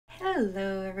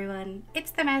Hello everyone, it's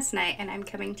the Mouse Knight and I'm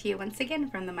coming to you once again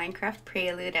from the Minecraft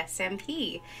Prelude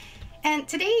SMP. And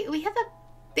today we have a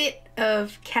bit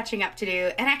of catching up to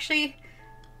do, and actually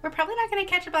we're probably not going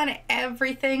to catch up on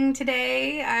everything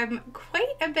today. I'm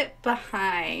quite a bit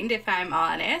behind if I'm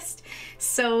honest.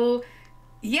 So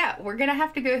yeah, we're going to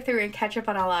have to go through and catch up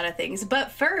on a lot of things.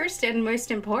 But first and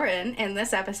most important in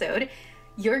this episode,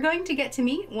 you're going to get to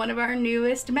meet one of our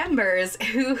newest members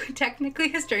who technically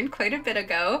has joined quite a bit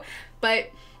ago,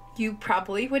 but you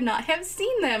probably would not have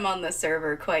seen them on the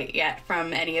server quite yet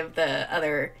from any of the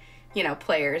other,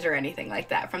 players or anything like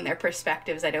that from their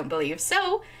perspectives, I don't believe.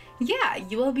 So yeah,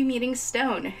 you will be meeting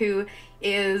Stone, who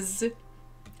is,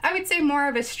 I would say, more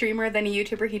of a streamer than a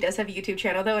YouTuber. He does have a YouTube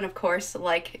channel though, and of course,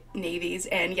 like navies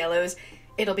and yellows,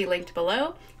 it'll be linked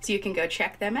below so you can go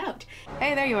check them out.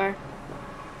 Hey, there you are.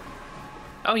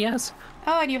 Oh, yes.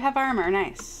 Oh, and you have armor.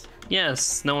 Nice.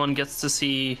 Yes, no one gets to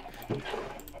see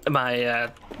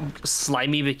my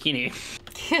slimy bikini.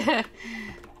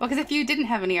 Well, because if you didn't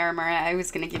have any armor, I was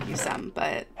going to give you some,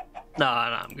 but... No,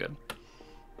 I'm good.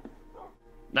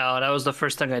 No, that was the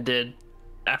first thing I did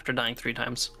after dying 3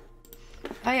 times.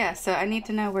 Oh, yeah, so I need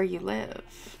to know where you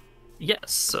live.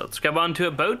 Yes, so let's grab onto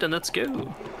a boat and let's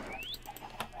go.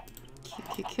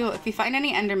 Cool. If we find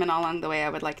any Endermen along the way, I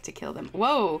would like to kill them.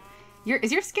 Whoa!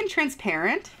 Is your skin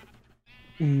transparent?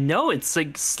 No, it's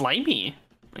like slimy.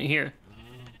 Right here.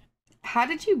 How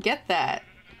did you get that?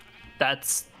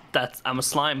 I'm a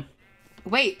slime.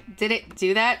 Wait, did it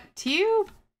do that to you?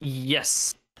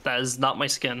 Yes, that is not my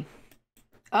skin.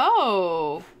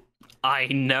 Oh. I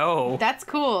know. That's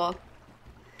cool.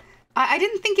 I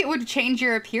didn't think it would change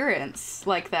your appearance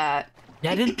like that.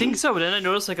 Yeah, I didn't think so, but then I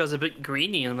noticed I was a bit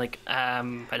greeny and I'm like, I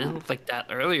didn't look like that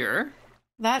earlier.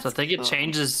 That's so I think cool. It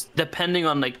changes depending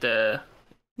on the...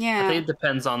 Yeah. I think it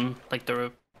depends on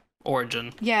the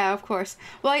origin. Yeah, of course.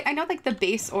 Well, I know the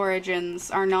base origins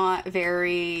are not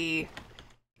very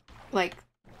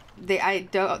I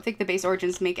don't think the base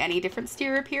origins make any difference to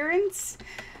your appearance.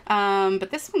 But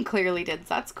this one clearly did. So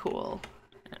that's cool.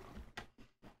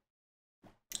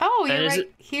 Oh, you're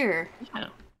right here. Yeah.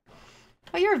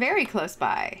 Oh, you're very close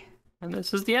by. And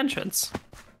this is the entrance.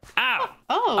 Ow!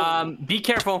 Oh. Be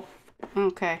careful.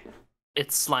 Okay.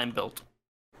 It's slime built.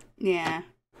 Yeah.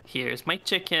 Here's my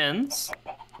chickens.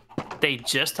 They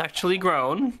just actually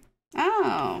grown.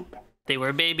 Oh. They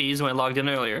were babies when I logged in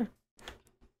earlier.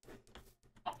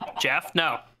 Jeff,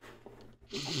 no.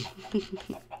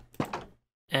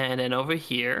 And then over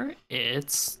here,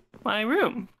 it's my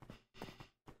room.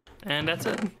 And that's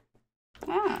it.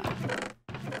 Ah.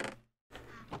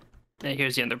 And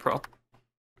here's the ender pearl.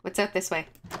 What's out this way?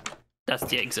 That's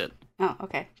the exit. Oh,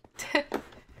 okay.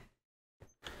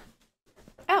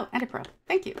 Oh, ender pearl.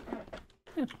 Thank you.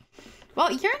 Yeah.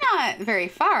 Well, you're not very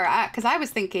far, because I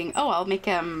was thinking, oh, I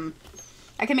can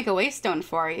make a waystone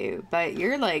for you, but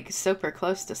you're super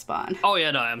close to spawn. Oh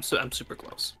yeah, no, I'm super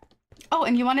close. Oh,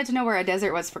 and you wanted to know where a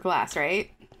desert was for glass,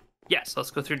 right? Yes, let's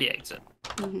go through the exit.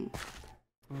 Mm-hmm.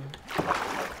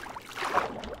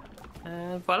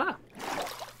 And voila.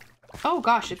 Oh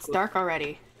gosh, it's dark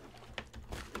already.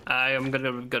 I am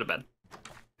gonna go to bed.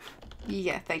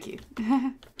 Yeah, thank you.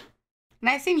 And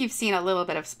I assume you've seen a little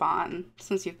bit of spawn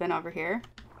since you've been over here.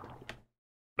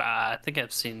 I think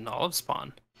I've seen all of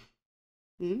spawn.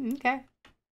 Okay.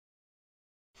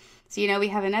 So we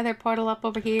have another portal up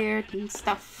over here and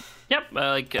stuff. Yep,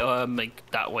 like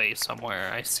that way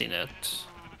somewhere. I've seen it.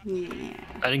 Yeah.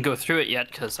 I didn't go through it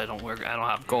yet because I don't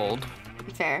have gold.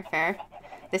 Fair, fair.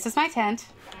 This is my tent.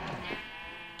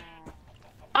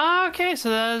 Okay,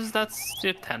 so that's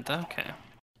your tent. Okay.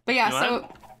 But yeah, so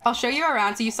I'll show you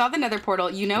around. So you saw the nether portal.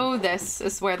 This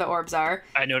is where the orbs are.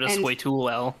 I noticed way too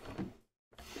well.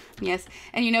 Yes,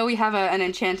 and we have an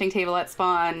enchanting table at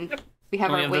spawn. Yep. We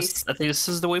have our waste. I think this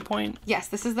is the waypoint. Yes,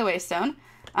 this is the waystone.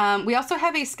 We also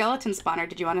have a skeleton spawner.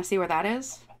 Did you want to see where that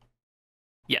is?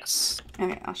 Yes.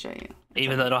 Okay, I'll show you.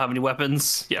 Even though I don't have any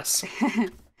weapons, yes.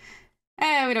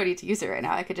 We don't need to use it right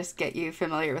now. I could just get you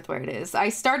familiar with where it is. I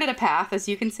started a path. As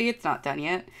you can see, it's not done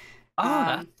yet.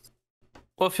 Oh,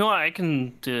 well, if you want, I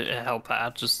can help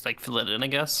out. Just fill it in, I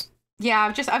guess. Yeah,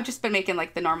 I've just been making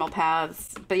the normal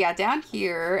paths. But yeah, down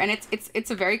here, and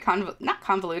it's a very not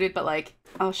convoluted, but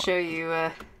I'll show you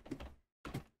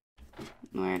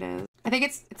where it is. I think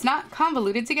it's not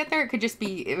convoluted to get there. It could just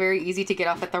be very easy to get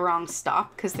off at the wrong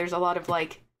stop because there's a lot of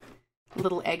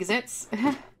little exits.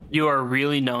 You are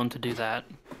really known to do that.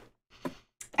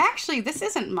 Actually, this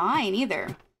isn't mine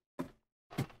either.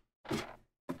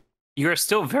 You're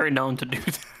still very known to do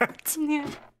that. Yeah.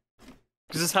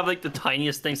 You just have the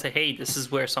tiniest thing say, hey, this is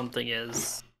where something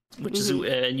is. Which is,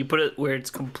 and you put it where it's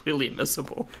completely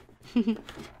invisible.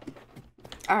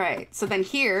 All right, so then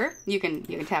here you can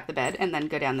tap the bed and then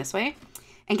go down this way,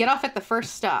 and get off at the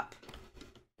first stop.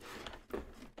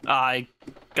 I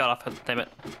got off at, damn it.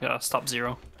 Stop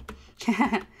 0.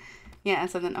 Yeah,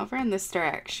 so then over in this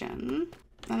direction,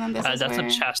 and then this is that's where... a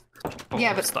chest.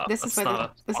 Yeah, but stop. this is where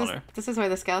this is where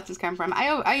the skeletons come from.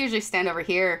 I usually stand over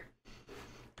here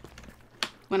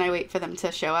when I wait for them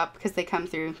to show up because they come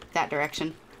through that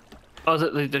direction. Oh,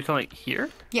 they come like here?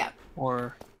 Yeah.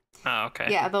 Or oh, okay.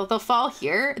 Yeah, they'll fall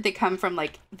here. They come from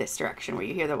like this direction where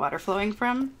you hear the water flowing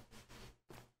from.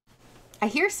 I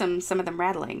hear some of them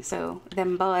rattling, so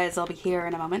them boys will be here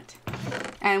in a moment.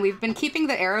 And we've been keeping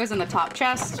the arrows in the top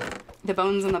chest, the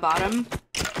bones in the bottom.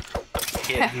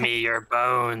 Give me your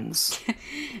bones.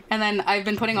 And then I've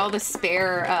been putting all the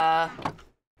spare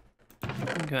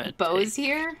bows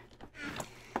here.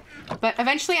 But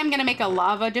eventually I'm gonna make a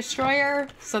lava destroyer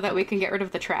so that we can get rid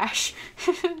of the trash.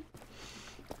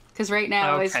 Because right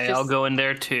now it's just... I'll go in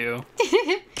there too.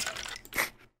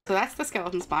 So that's the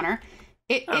skeleton spawner.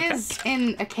 It is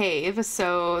in a cave,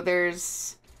 so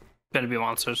there's... Gonna be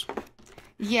monsters.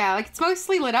 Yeah, like it's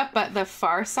mostly lit up, but the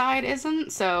far side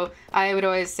isn't, so I would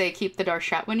always say keep the door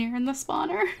shut when you're in the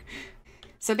spawner.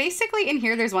 So basically in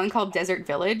here there's one called Desert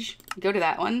Village. Go to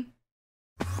that one.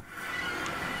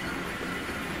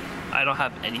 I don't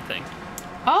have anything.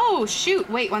 Oh, shoot.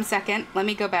 Wait 1 second. Let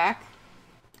me go back.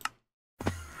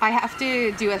 I have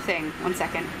to do a thing. 1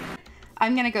 second.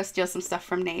 I'm gonna go steal some stuff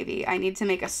from Navy. I need to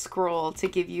make a scroll to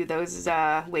give you those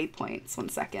waypoints. 1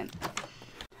 second.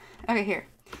 Okay, here.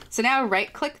 So now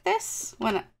right-click this.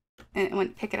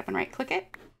 Pick it up and right-click it.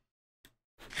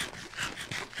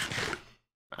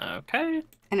 Okay.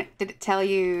 And did it tell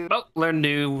you... Oh, learn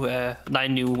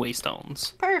 9 new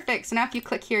Waystones. Perfect. So now if you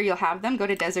click here, you'll have them. Go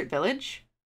to Desert Village.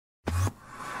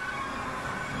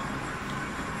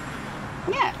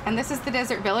 Yeah, and this is the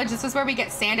Desert Village. This is where we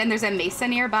get sand, and there's a mesa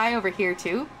nearby over here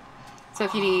too. So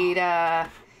if you need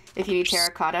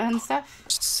terracotta and stuff.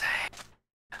 Sand.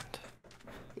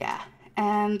 Yeah,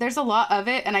 and there's a lot of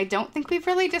it, and I don't think we've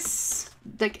really just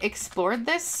like explored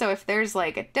this. So if there's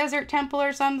like a desert temple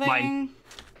or something. Mine.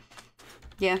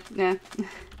 Yeah.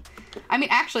 I mean,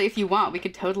 actually, if you want, we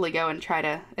could totally go and try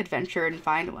to adventure and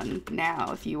find one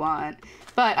now if you want.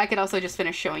 But I could also just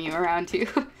finish showing you around too.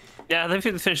 Yeah, I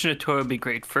think finishing a tour would be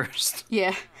great first.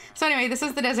 Yeah. So anyway, this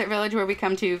is the Desert Village where we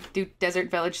come to do Desert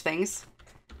Village things.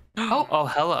 Oh,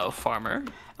 hello, farmer.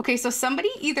 Okay, so somebody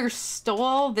either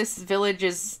stole this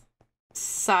village's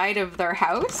side of their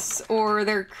house or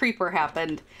their creeper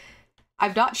happened.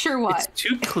 I'm not sure what. It's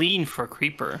too clean for a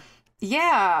creeper.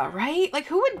 Yeah, right? Like,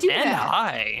 who would do that? And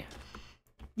high.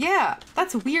 Yeah,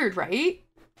 that's weird, right?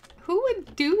 Who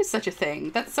would do such a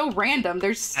thing? That's so random.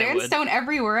 There's sandstone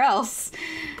everywhere else.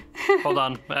 Hold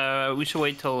on. We should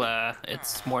wait till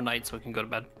it's more night so we can go to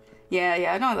bed.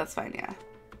 Yeah. No, that's fine, yeah.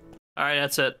 Alright,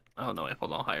 that's it. Oh, no, wait,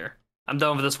 hold on. Higher. I'm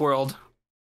done with this world.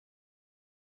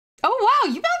 Oh,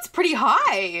 wow, you bounce pretty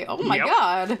high. Oh, my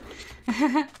God.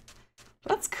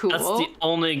 That's cool. That's the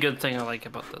only good thing I like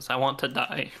about this. I want to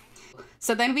die.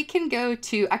 So then we can go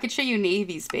to... I could show you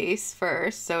Navy's base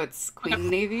first. So it's Queen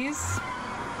Navy's.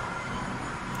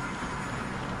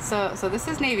 So this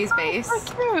is Navy's base.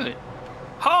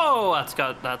 Oh,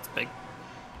 that's big.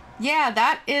 Yeah,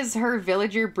 that is her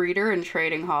villager breeder and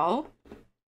trading hall.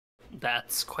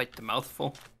 That's quite the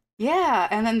mouthful. Yeah,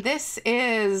 and then this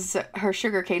is her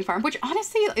sugarcane farm, which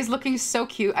honestly is looking so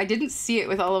cute. I didn't see it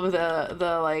with all of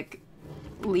the like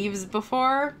leaves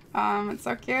before. It's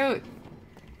so cute.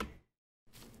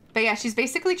 But yeah, she's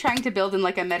basically trying to build in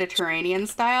like a Mediterranean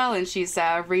style, and she's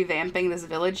revamping this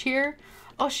village here.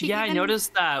 Oh, I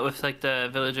noticed that with like the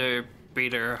villager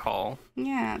breeder hall.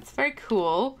 Yeah, it's very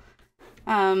cool.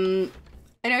 I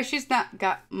know she's not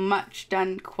got much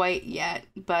done quite yet,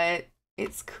 but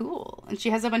it's cool. And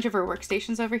she has a bunch of her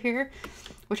workstations over here,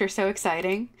 which are so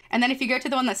exciting. And then if you go to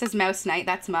the one that says Mouse Knight,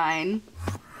 that's mine.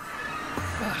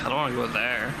 I don't want to go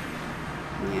there.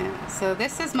 Yeah, so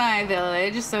this is my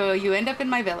village. So you end up in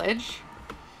my village.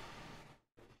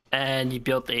 And you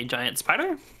built a giant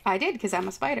spider? I did, because I'm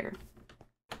a spider.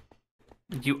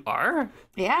 You are?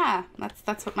 Yeah,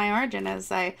 that's what my origin is.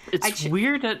 It's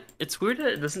weird that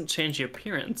it doesn't change your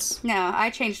appearance. No, I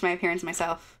changed my appearance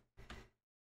myself.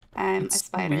 I'm a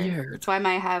spider. Weird. That's why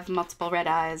I have multiple red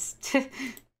eyes.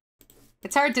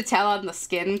 It's hard to tell on the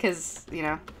skin because,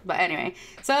 but anyway.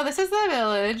 So this is the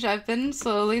village. I've been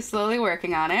slowly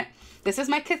working on it. This is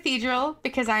my cathedral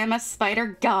because I am a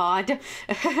spider god.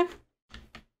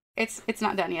 It's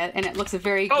not done yet, and it looks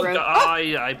very gross.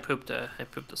 I pooped a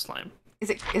slime. Is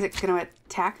it gonna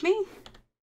attack me?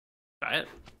 Try it.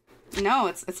 No,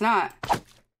 it's not.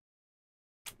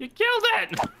 You killed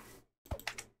it!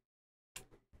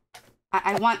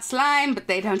 I want slime, but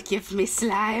they don't give me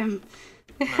slime.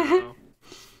 No.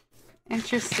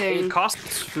 Interesting. It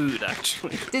costs food,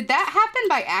 actually. Did that happen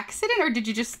by accident, or did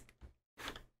you just...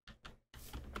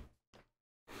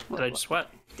 Did I just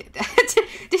what? Did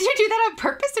you do that on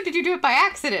purpose, or did you do it by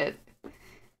accident?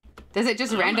 Does it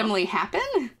just randomly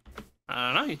happen?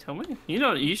 I don't know, you tell me. You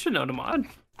know, you should know the mod.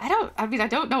 I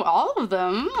don't know all of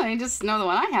them. I just know the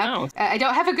one I have. No. I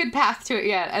don't have a good path to it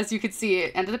yet. As you could see,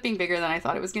 it ended up being bigger than I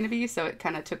thought it was going to be, so it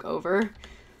kind of took over.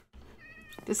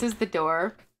 This is the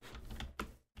door.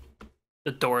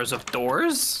 The doors of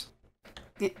doors?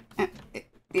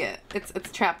 Yeah, it's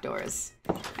trapdoors.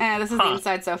 This is the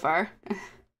inside so far.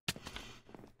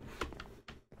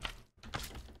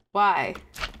 Why?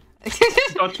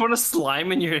 Don't you want to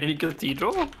slime in your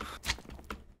cathedral?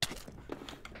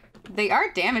 They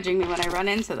are damaging me when I run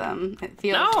into them. It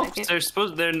feels No, like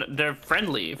it. they're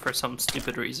friendly for some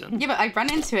stupid reason. Yeah, but I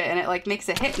run into it and it like makes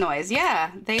a hit noise.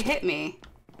 Yeah, they hit me.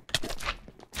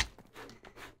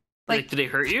 Like, did they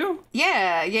hurt you?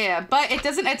 Yeah, but it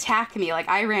doesn't attack me. Like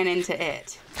I ran into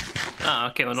it. Oh,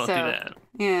 okay, well don't do that.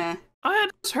 Yeah. Oh,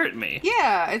 it just hurt me.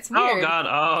 Yeah, it's weird. Oh god,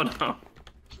 oh no.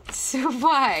 So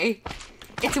why?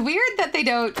 It's weird that they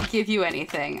don't give you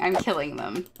anything. I'm killing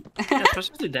them. Yeah,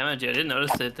 especially the damage. I didn't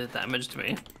notice that it damaged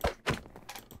me.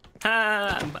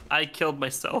 I killed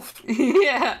myself.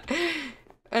 Yeah.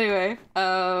 Anyway,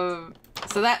 so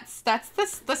that's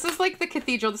this. This is like the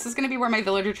cathedral. This is gonna be where my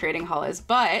villager trading hall is.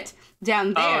 But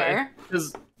down there,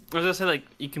 because I was gonna say like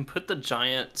you can put the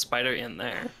giant spider in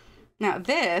there. Now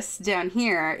this down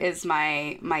here is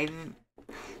my.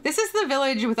 This is the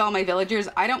village with all my villagers.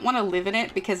 I don't want to live in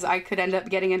it because I could end up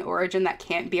getting an origin that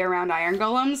can't be around iron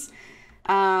golems.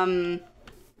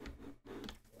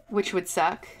 Which would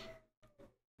suck.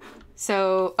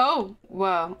 So, oh,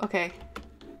 whoa, okay.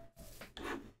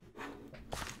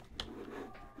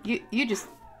 You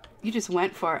just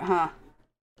went for it, huh?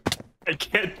 I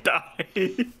can't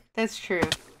die. That's true.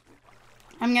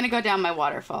 I'm gonna go down my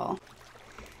waterfall.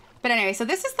 But anyway, so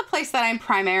this is the place that I'm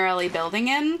primarily building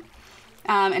in.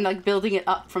 And like building it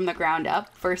up from the ground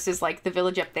up versus like the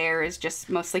village up there is just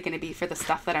mostly going to be for the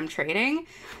stuff that I'm trading.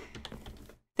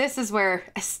 This is where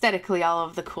aesthetically all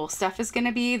of the cool stuff is going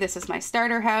to be. This is my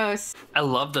starter house. I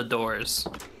love the doors.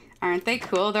 Aren't they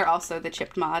cool? They're also the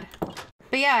chipped mod.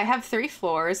 But yeah, I have 3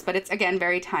 floors, but it's again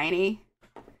very tiny.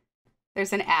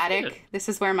 There's an attic. Good. This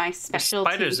is where my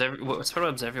specialty... Spider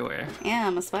webs everywhere. Yeah,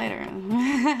 I'm a spider.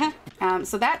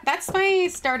 So that's my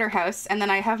starter house, and then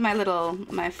I have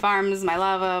my farms, my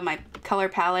lava, my color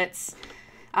palettes,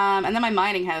 and then my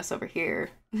mining house over here.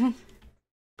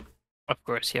 Of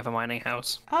course, you have a mining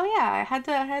house. Oh yeah, I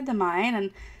had to mine,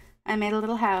 and I made a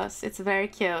little house. It's very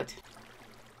cute.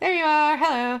 There you are.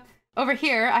 Hello. Over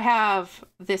here, I have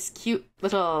this cute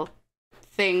little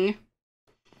thing.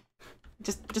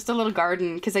 Just a little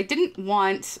garden, because I didn't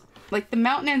want, like, the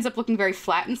mountain ends up looking very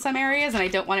flat in some areas, and I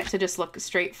don't want it to just look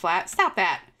straight flat. Stop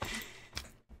that.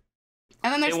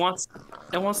 And then there's...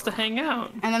 It wants to hang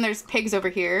out. And then there's pigs over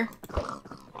here.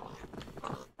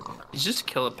 You just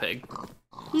kill a pig.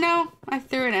 No, I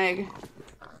threw an egg.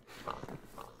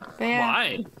 But yeah,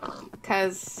 why?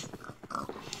 Because...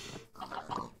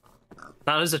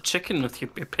 Now there's a chicken with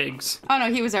your pigs. Oh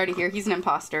no, he was already here. He's an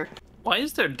imposter. Why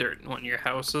is there dirt in one of your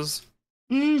houses?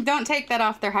 Don't take that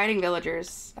off. They're hiding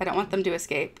villagers. I don't want them to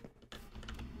escape.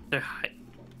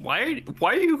 Why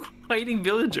are you hiding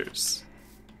villagers?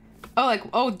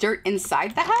 Oh, dirt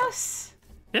inside the house?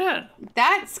 Yeah.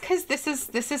 That's because this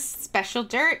is special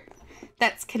dirt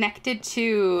that's connected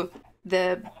to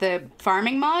the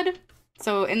farming mod.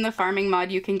 So in the farming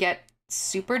mod, you can get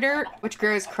super dirt, which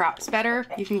grows crops better.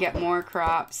 You can get more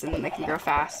crops, and they can grow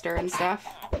faster and stuff.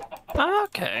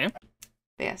 Okay.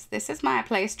 Yes, this is my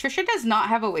place. Trisha does not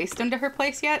have a waystone to her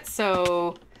place yet,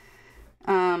 so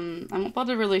I won't be able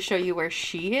to really show you where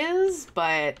she is,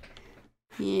 but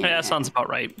yeah. That sounds about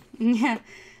right. Yeah.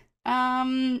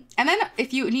 And then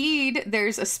if you need,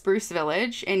 there's a spruce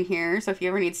village in here, so if you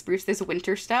ever need spruce, there's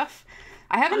winter stuff.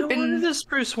 I wanted a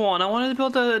spruce one. I wanted to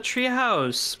build a tree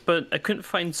house, but I couldn't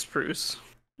find spruce.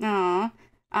 Aw.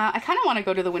 I kind of want to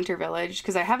go to the winter village,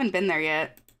 because I haven't been there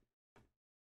yet.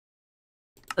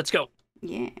 Let's go.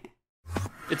 Yeah.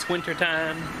 It's winter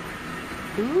time.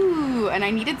 Ooh, and I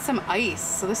needed some ice,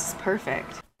 so this is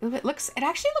perfect. Ooh, it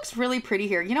actually looks really pretty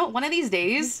here. You know, one of these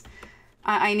days,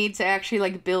 I need to actually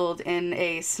like build in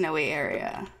a snowy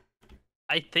area.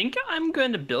 I think I'm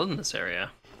going to build in this area.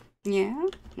 Yeah,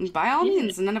 and by all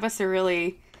means. None of us are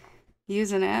really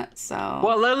using it, so.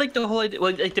 Well, I like the whole idea.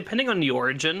 Well, like depending on the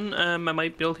origin, I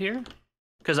might build here.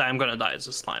 Because I'm gonna die as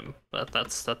a slime.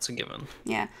 That's a given.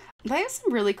 Yeah. They have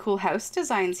some really cool house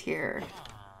designs here.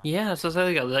 Yeah, so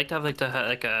I like to have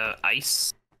like a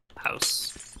ice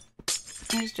house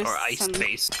There's just or ice some...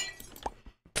 base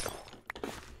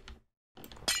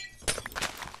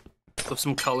with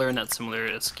some color in that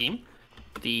similar scheme.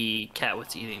 The cat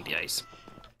was eating the ice.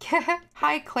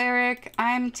 Hi, cleric.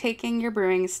 I'm taking your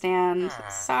brewing stand.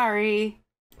 Sorry.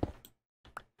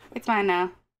 It's mine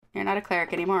now. You're not a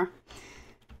cleric anymore.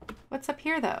 What's up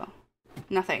here, though?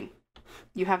 Nothing.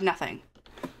 You have nothing.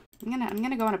 I'm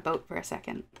gonna go on a boat for a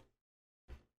second.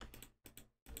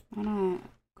 I'm gonna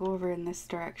go over in this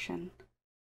direction.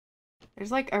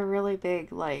 There's like a really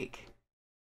big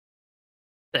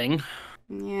Thing.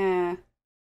 Yeah.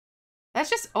 That's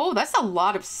just, oh, that's a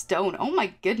lot of stone. Oh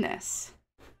my goodness.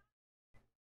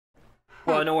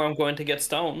 Well, I know where I'm going to get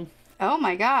stone. Oh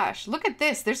my gosh. Look at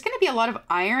this. There's gonna be a lot of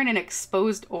iron and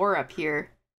exposed ore up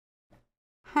here.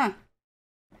 Huh.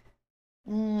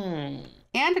 Hmm.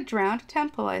 And a drowned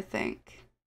temple, I think.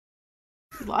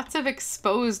 Lots of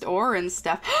exposed ore and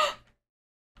stuff.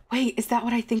 Wait, is that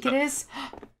what I think it is?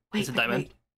 Wait, Is it diamond?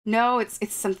 wait. No,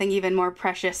 it's something even more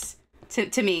precious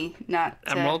to me, not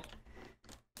Emerald?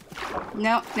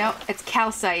 No, it's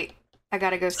calcite. I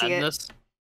gotta go see Sadness? it.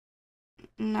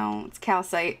 No, it's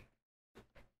calcite.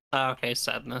 Okay,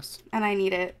 sadness. And I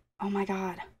need it. Oh my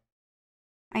god.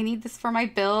 I need this for my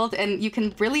build, and you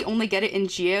can really only get it in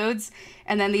geodes,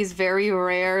 and then these very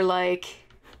rare,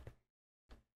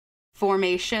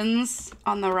 formations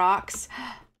on the rocks.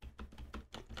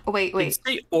 Oh, wait. Did you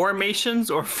say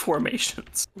ormations or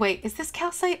formations? Wait, is this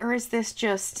calcite, or is this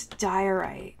just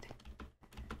diorite?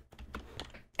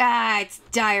 Ah, it's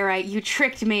diorite. You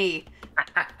tricked me.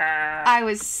 I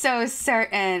was so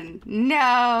certain.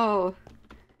 No.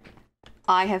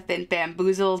 I have been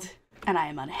bamboozled, and I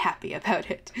am unhappy about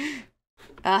it.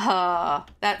 Oh,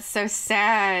 that's so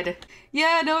sad.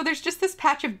 Yeah, no, there's just this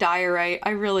patch of diorite.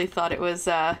 I really thought it was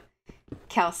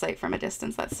calcite from a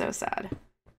distance. That's so sad.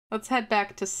 Let's head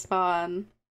back to spawn.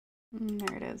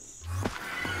 There it is.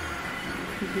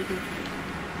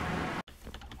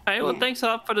 Alright, well, Yeah. thanks a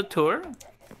lot for the tour.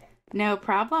 No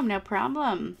problem, no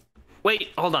problem. Wait,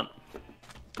 hold on.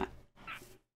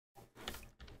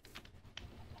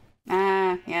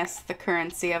 Ah, yes, the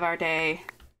currency of our day.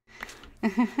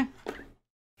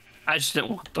 I just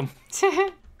didn't want them.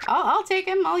 I'll take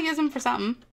him. I'll use him for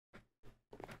something.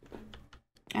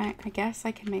 I guess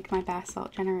I can make my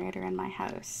basalt generator in my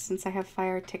house since I have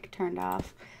fire tick turned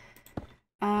off.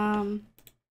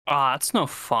 That's no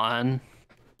fun.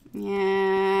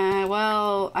 Yeah,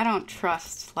 well, I don't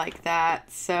trust like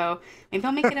that, so maybe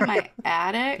I'll make it in my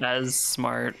attic. That is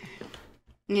smart.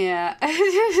 Yeah.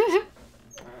 I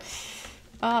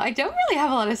don't really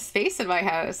have a lot of space in my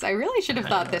house. I really should have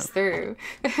thought this through.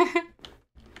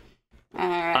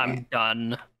 Alright. I'm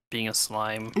done being a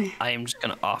slime. I am just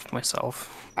gonna off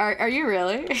myself. Are you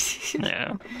really?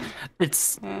 Yeah.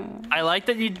 It's... I like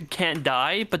that you can't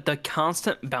die, but the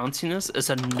constant bounciness is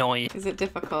annoying. Is it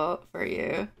difficult for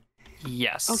you?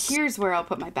 Yes. Oh, here's where I'll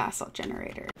put my basalt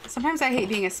generator. Sometimes I hate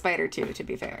being a spider too, to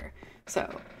be fair.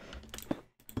 So.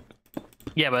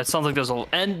 Yeah, but it sounds like there's a...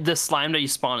 And the slime that you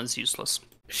spawn is useless.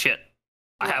 Shit.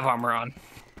 I have armor on.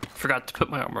 Forgot to put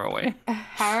my armor away.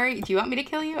 How are you? Do you want me to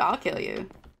kill you? I'll kill you.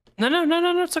 No,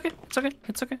 it's okay.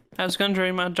 It's okay. I was gonna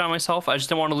drain my draw myself. I just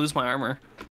didn't want to lose my armor.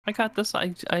 I got this.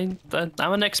 I'm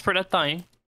an expert at dying.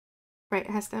 Right, it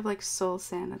has to have soul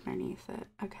sand underneath it.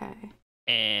 Okay.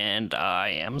 And I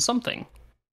am something.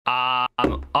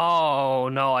 Oh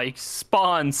no, I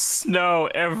spawn snow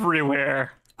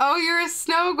everywhere. Oh, you're a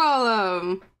snow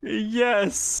golem.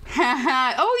 Yes.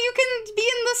 Oh, you can be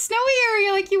in the snowy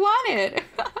area like you wanted.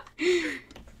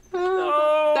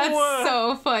 Oh, that's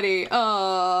so funny.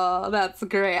 Oh, that's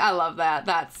great. I love that.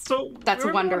 That's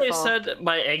remember wonderful. When I said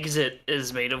my exit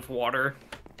is made of water.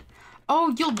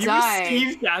 Oh, you'll You die.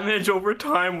 receive damage over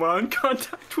time while in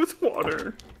contact with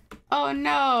water. Oh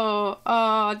no.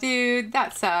 Oh, dude,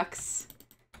 that sucks.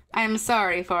 I'm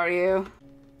sorry for you.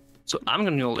 So I'm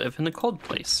gonna go live in the cold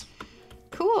place.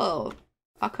 Cool.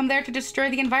 I'll come there to destroy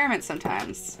the environment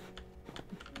sometimes.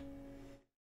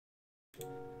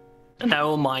 And I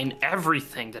will mine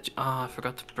everything that you... Oh, I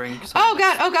forgot to bring some... Oh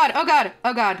god, oh god, oh god,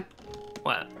 oh god.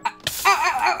 What?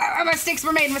 Ow, mistakes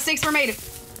were made, mistakes were made.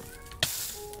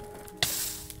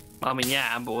 I mean,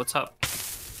 yeah, but what's up?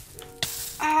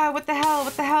 Ah, what the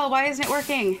hell, why isn't it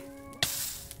working?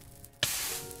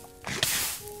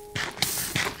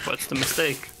 What's the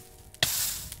mistake?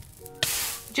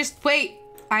 Just wait,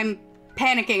 I'm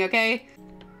panicking, okay?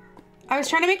 I was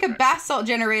trying to make a basalt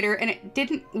generator and it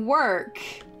didn't work.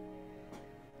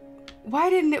 Why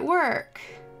didn't it work?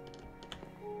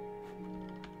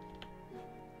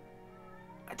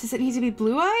 Does it need to be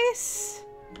blue ice?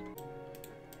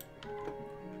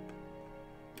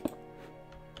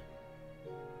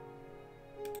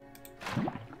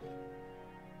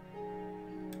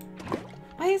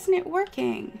 Why isn't it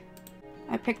working?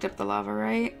 I picked up the lava,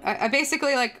 right? I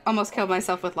basically like almost killed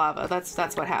myself with lava.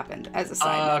 That's what happened as a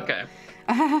side note.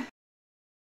 Okay.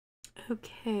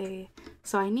 Okay,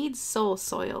 so I need soul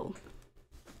soil.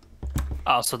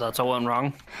 Oh, so that's all went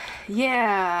wrong?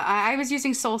 Yeah, I was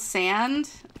using soul sand.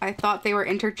 I thought they were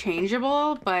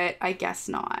interchangeable, but I guess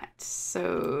not.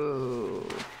 So...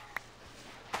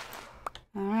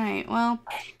 Alright, well...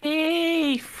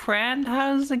 Hey, friend,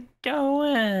 how's it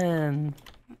going?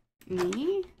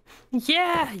 Me?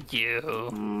 Yeah, you.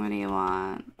 What do you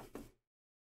want?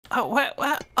 Oh,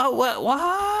 what? Oh, what?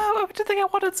 What? Do you think I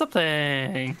wanted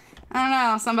something? I don't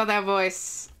know, something about that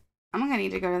voice. I'm gonna need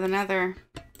to go to the nether.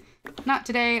 Not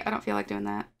today, I don't feel like doing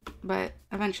that, but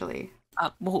eventually.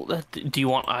 Well, do you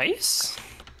want ice?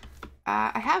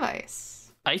 I have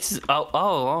ice. Ice is...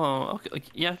 Oh, okay.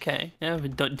 Yeah, okay. Yeah,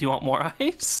 but do you want more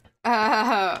ice?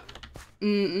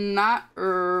 Not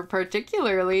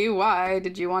particularly. Why?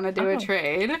 Did you want to do a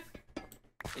trade?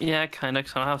 Yeah, kinda,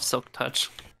 because I don't have silk touch.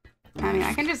 I mean,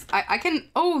 I can just... I can...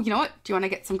 Oh, you know what? Do you want to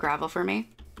get some gravel for me?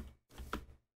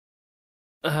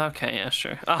 Okay, yeah,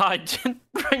 sure. I didn't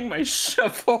bring my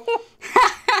shovel.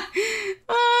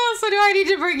 Oh, so do I need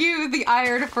to bring you the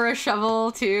iron for a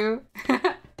shovel, too?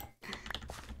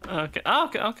 Okay. Oh,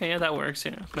 okay, yeah, that works,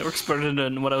 yeah. That works better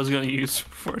than what I was going to use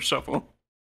for a shovel.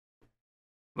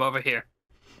 I'm over here.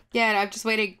 Yeah, I'm just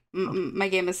waiting. My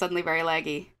game is suddenly very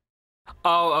laggy.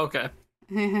 Oh, okay.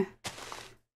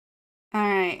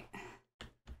 Alright.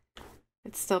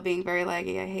 It's still being very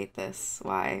laggy. I hate this.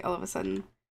 Why, all of a sudden?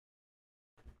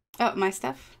 Oh, my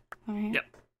stuff? Over here? Yep.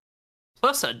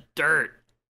 Plus a dirt.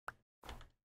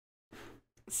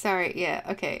 Sorry, yeah,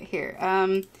 okay, here.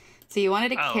 So you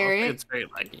wanted a carrot. It's very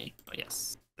laggy. Oh,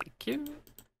 yes. Thank you.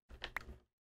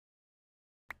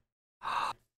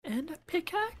 And a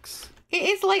pickaxe? It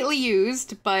is lightly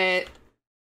used, but...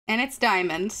 And it's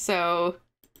diamond, so...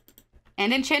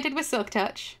 And enchanted with silk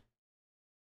touch.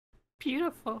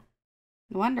 Beautiful.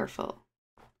 Wonderful.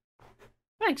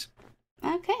 Thanks.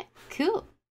 Okay, cool.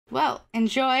 Well,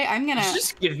 enjoy. I'm gonna...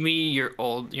 Just give me your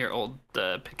old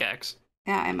pickaxe.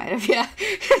 Yeah, I might have, yeah.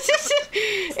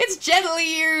 It's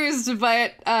gently used,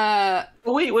 but, Oh,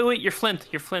 wait, you're flint.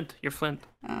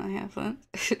 Oh, yeah, flint.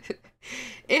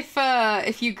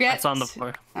 If you get... That's on the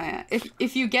floor. Oh, yeah.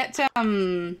 If you get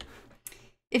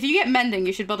mending,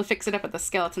 you should be able to fix it up at the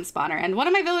skeleton spawner. And one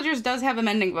of my villagers does have a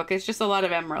mending book. It's just a lot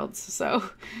of emeralds, so...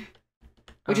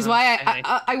 Which is why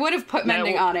I would have put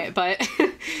mending on it, but...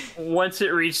 Once it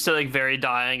reached to, like, very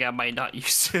dying, I might not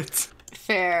use it.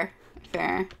 Fair.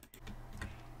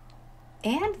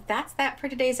 And that's that for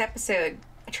today's episode.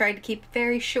 I tried to keep it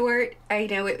very short. I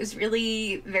know it was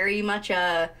really very much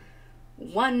a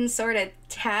one sort of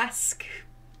task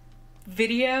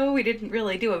video. We didn't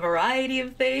really do a variety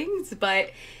of things,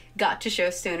 but got to show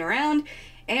Stone around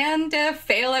and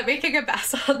fail at making a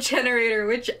basalt generator,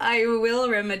 which I will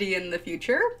remedy in the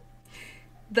future.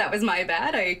 That was my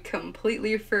bad. I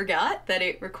completely forgot that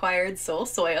it required soul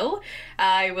soil.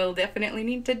 I will definitely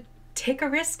need to take a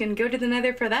risk and go to the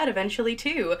nether for that eventually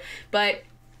too. But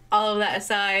all of that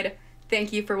aside,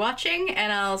 thank you for watching,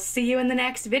 and I'll see you in the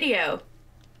next video.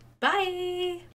 Bye!